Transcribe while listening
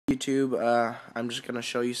YouTube. I'm just going to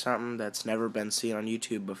show you something that's never been seen on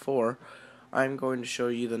YouTube before. I'm going to show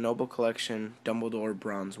you the Noble Collection Dumbledore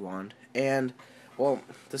Bronze Wand. And, well,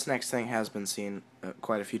 this next thing has been seen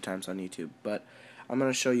quite a few times on YouTube, but I'm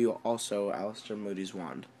going to show you also Alistair Moody's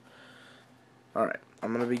wand. Alright,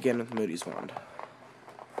 I'm going to begin with Moody's wand.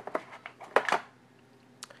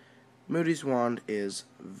 Moody's wand is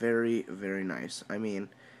very, very nice. I mean,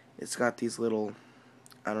 it's got these little,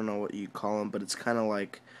 I don't know what you call them, but it's kind of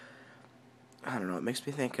like, I don't know, it makes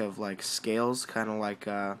me think of like scales, kind of like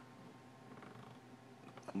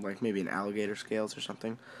maybe an alligator scales or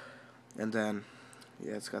something. And then,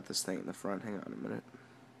 yeah, it's got this thing in the front. Hang on a minute.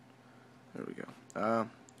 There we go.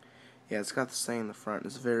 Yeah, it's got this thing in the front.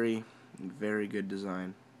 It's very, very good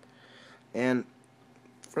design. And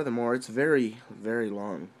furthermore, it's very, very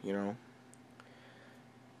long, you know.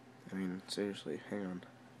 I mean, seriously, hang on.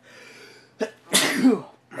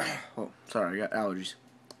 Oh, sorry, I got allergies.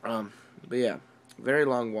 But yeah, very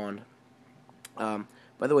long wand. By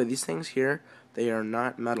the way, these things here, they are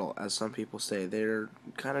not metal, as some people say. They're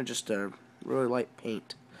kind of just a really light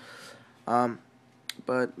paint.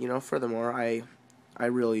 But, you know, furthermore, I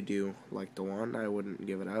really do like the wand. I wouldn't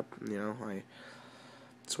give it up, you know.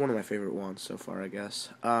 It's one of my favorite wands so far, I guess.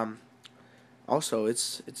 Also,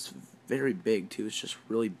 it's very big, too. It's just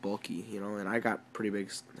really bulky, you know, and I got pretty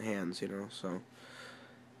big hands, you know, so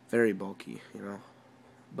very bulky, you know.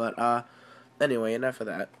 But, anyway, enough of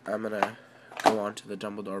that. I'm going to go on to the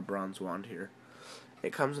Dumbledore Bronze Wand here.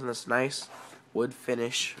 It comes in this nice wood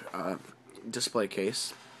finish display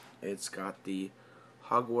case. It's got the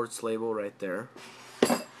Hogwarts label right there.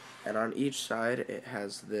 And on each side, it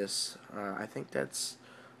has this, I think that's,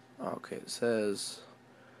 okay, it says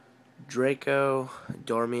Draco,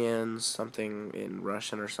 Dormians, something in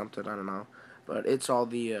Russian or something, I don't know. But it's all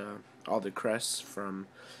the crests from,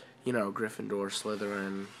 you know, Gryffindor,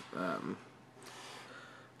 Slytherin,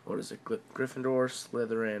 what is it? Gryffindor,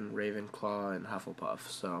 Slytherin, Ravenclaw, and Hufflepuff.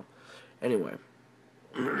 So, anyway.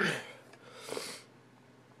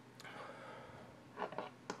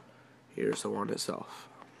 Here's the wand itself.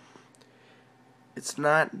 It's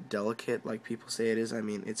not delicate like people say it is. I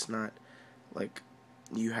mean, it's not like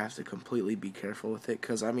you have to completely be careful with it,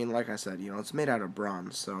 because I mean, like I said, you know, it's made out of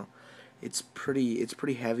bronze, so it's pretty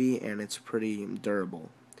heavy and it's pretty durable.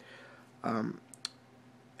 Hang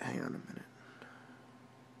on a minute.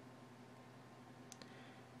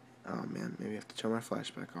 Oh man, maybe I have to turn my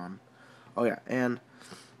flashback on. Oh yeah, and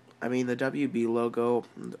I mean, the WB logo,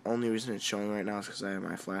 the only reason it's showing right now is because I have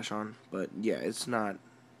my flash on, but yeah, it's not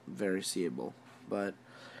very seeable, but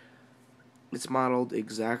it's modeled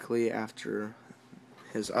exactly after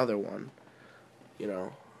his other one, you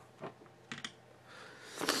know.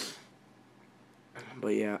 But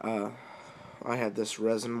yeah, I had this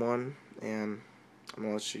resin one, and I'm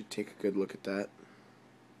gonna let you take a good look at that.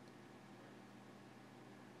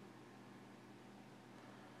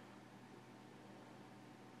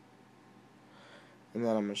 And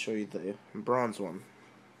then I'm going to show you the bronze one.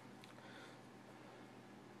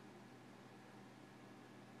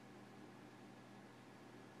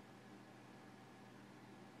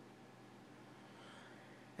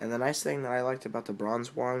 And the nice thing that I liked about the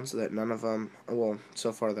bronze ones that none of them, well,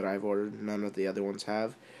 so far that I've ordered, none of the other ones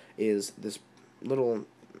have, is this little,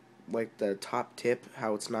 like the top tip,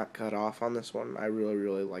 how it's not cut off on this one. I really,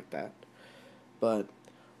 really like that. But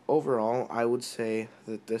overall, I would say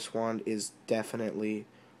that this wand is definitely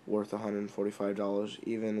worth $145,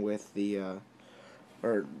 even with the,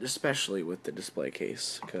 or especially with the display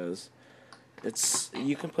case, because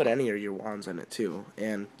you can put any of your wands in it too.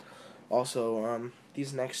 And also,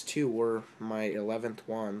 these next two were my 11th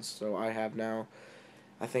wands, so I have now,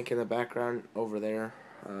 I think in the background over there,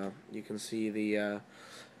 you can see the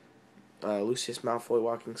Lucius Malfoy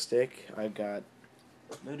walking stick. I've got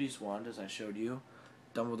Moody's wand, as I showed you,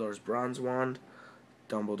 Dumbledore's bronze wand,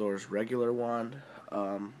 Dumbledore's regular wand,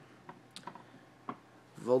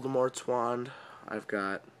 Voldemort's wand. I've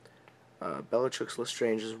got Bellatrix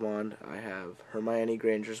Lestrange's wand. I have Hermione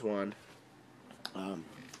Granger's wand. And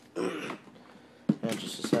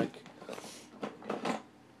just a sec.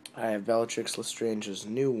 I have Bellatrix Lestrange's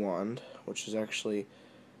new wand, which is actually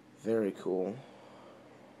very cool.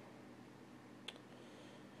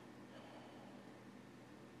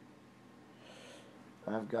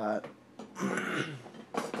 I've got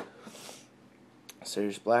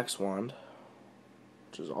Sirius Black's wand,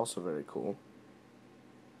 which is also very cool.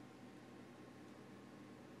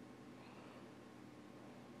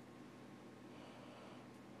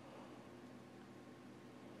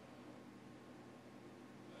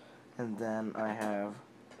 And then I have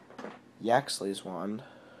Yaxley's wand,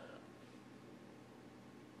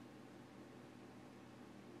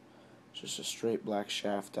 just a straight black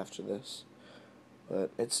shaft after this.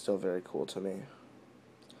 But it's still very cool to me.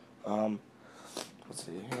 Let's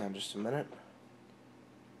see, hang on just a minute.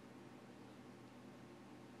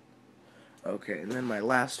 Okay, and then my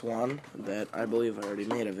last one that I believe I already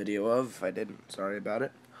made a video of. If I didn't, sorry about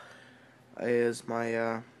it. Is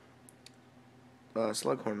my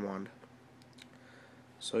Slughorn wand.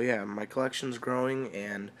 So yeah, my collection's growing,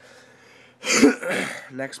 and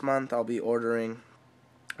next month I'll be ordering,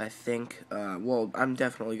 I think, well, I'm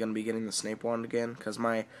definitely going to be getting the Snape wand again, because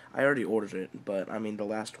I already ordered it, but, I mean, the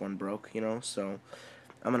last one broke, you know, so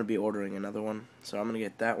I'm going to be ordering another one, so I'm going to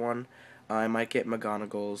get that one. I might get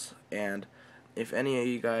McGonagall's, and if any of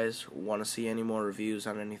you guys want to see any more reviews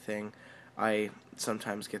on anything, I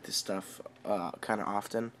sometimes get this stuff kind of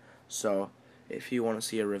often, so if you want to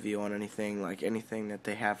see a review on anything, like anything that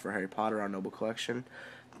they have for Harry Potter on Noble Collection,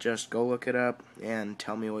 just go look it up and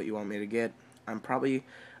tell me what you want me to get. I'm probably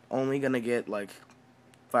only going to get like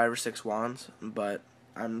 5 or 6 wands, but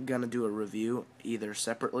I'm going to do a review either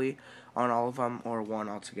separately on all of them or one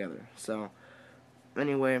altogether. So,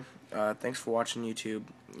 anyway, thanks for watching YouTube.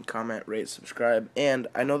 Comment, rate, subscribe. And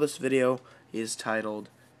I know this video is titled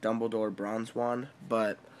Dumbledore Bronze Wand,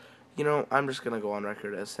 but, you know, I'm just going to go on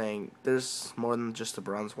record as saying there's more than just the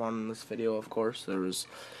bronze wand in this video, of course. There was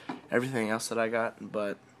everything else that I got,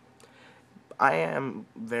 but I am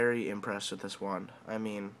very impressed with this wand. I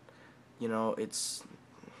mean, you know, it's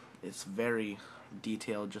very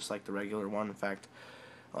detailed, just like the regular one. In fact,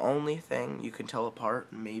 the only thing you can tell apart,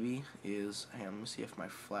 maybe, is, hey, let me see if my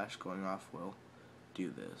flash going off will do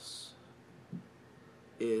this,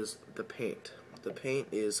 is the paint. The paint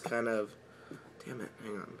is kind of, damn it,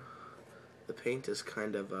 hang on. The paint is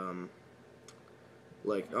kind of,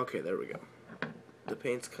 like, okay, there we go. The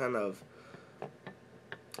paint's kind of,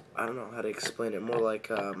 I don't know how to explain it, more like,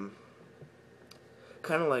 kind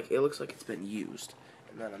of like, it looks like it's been used.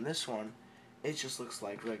 And then on this one, it just looks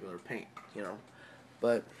like regular paint, you know.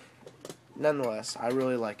 But, nonetheless, I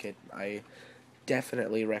really like it. I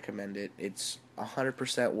definitely recommend it. It's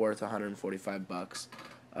 100% worth $145.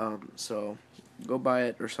 So, go buy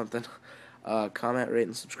it or something. Comment, rate,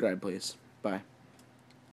 and subscribe, please. Bye.